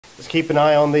Just keep an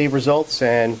eye on the results,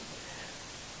 and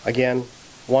again,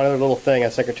 one other little thing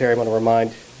as Secretary, I want to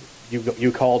remind you,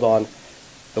 you called on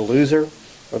the loser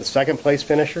or the second place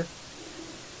finisher.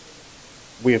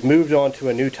 We have moved on to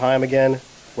a new time again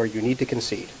where you need to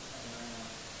concede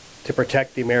to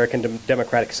protect the American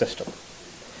democratic system.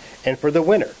 And for the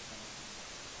winner,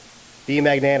 be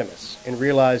magnanimous and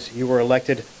realize you were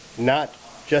elected not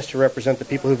just to represent the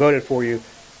people who voted for you,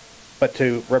 but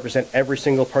to represent every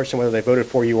single person, whether they voted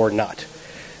for you or not.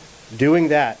 Doing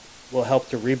that will help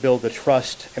to rebuild the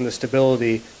trust and the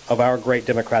stability of our great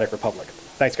democratic republic.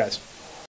 Thanks, guys.